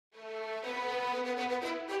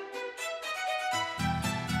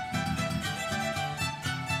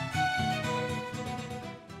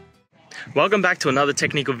Welcome back to another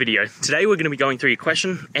technical video. Today we're going to be going through your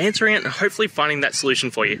question, answering it, and hopefully finding that solution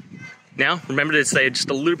for you. Now, remember to stay just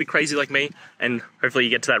a little bit crazy like me, and hopefully you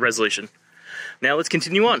get to that resolution. Now let's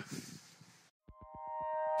continue on.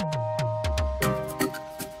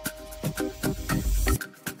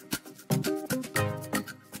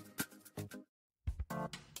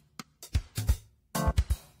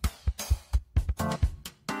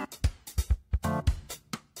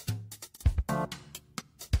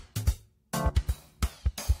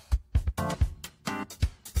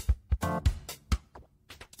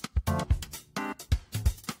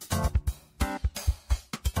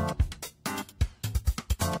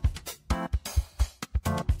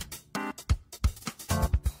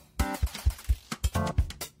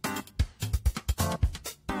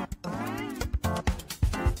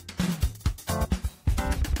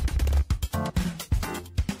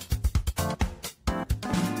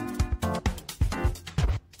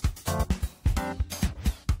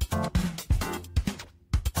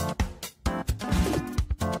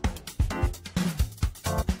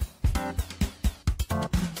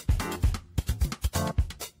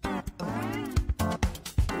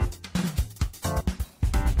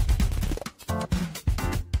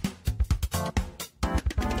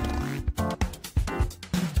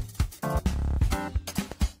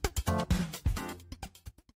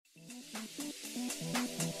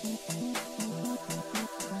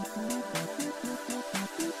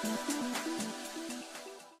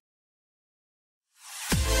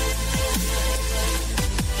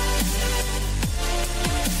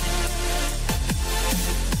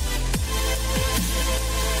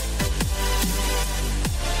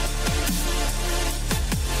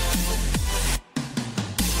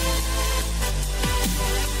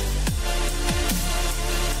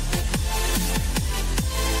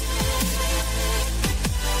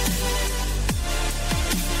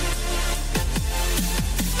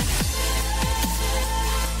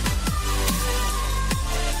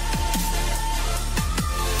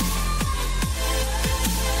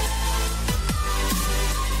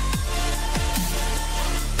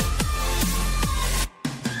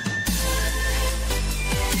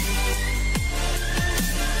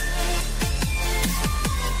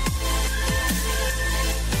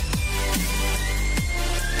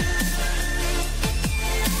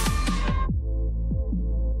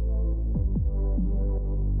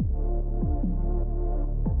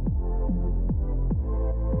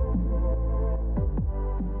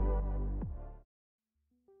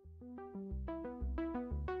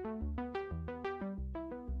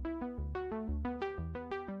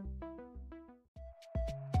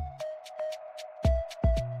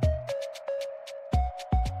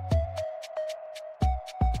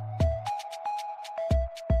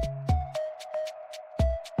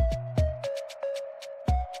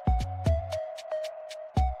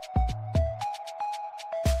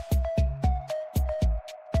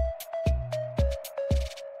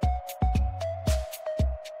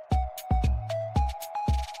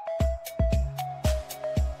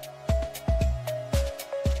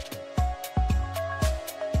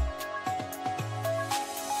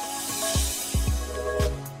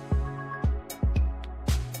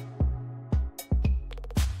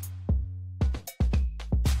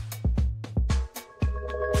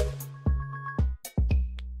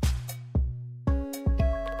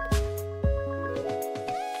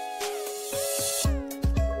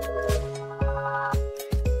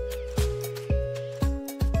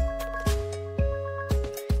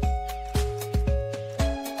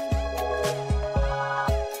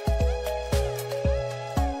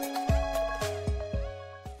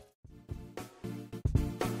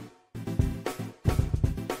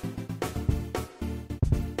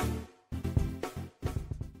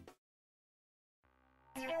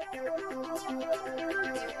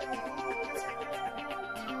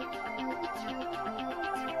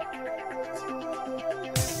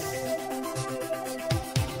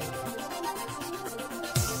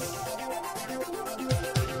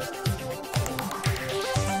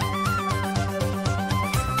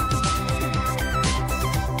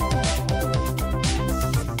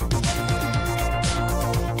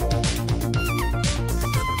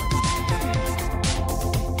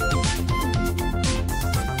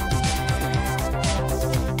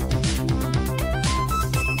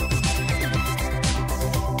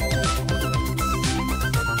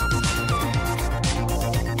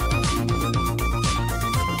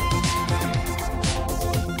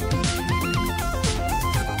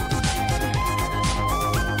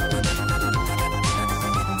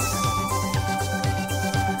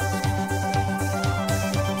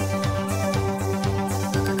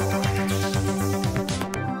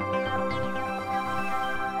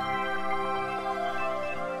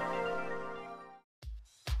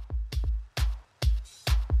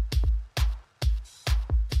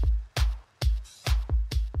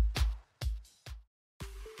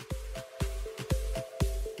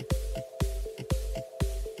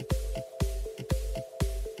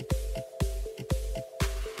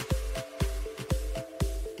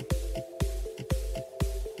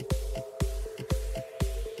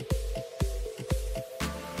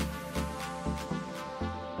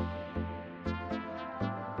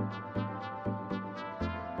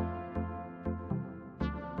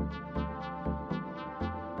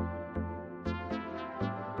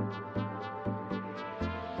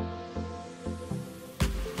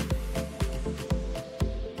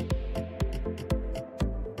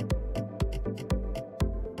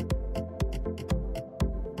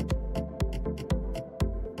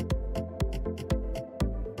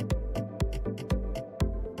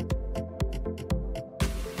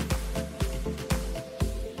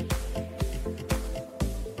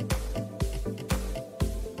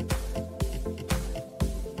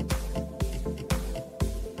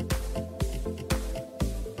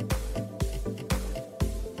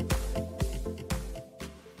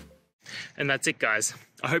 And that's it, guys.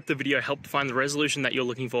 I hope the video helped find the resolution that you're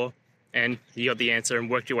looking for and you got the answer and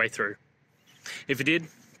worked your way through. If it did,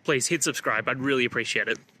 please hit subscribe. I'd really appreciate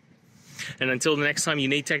it. And until the next time you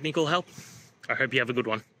need technical help, I hope you have a good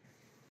one.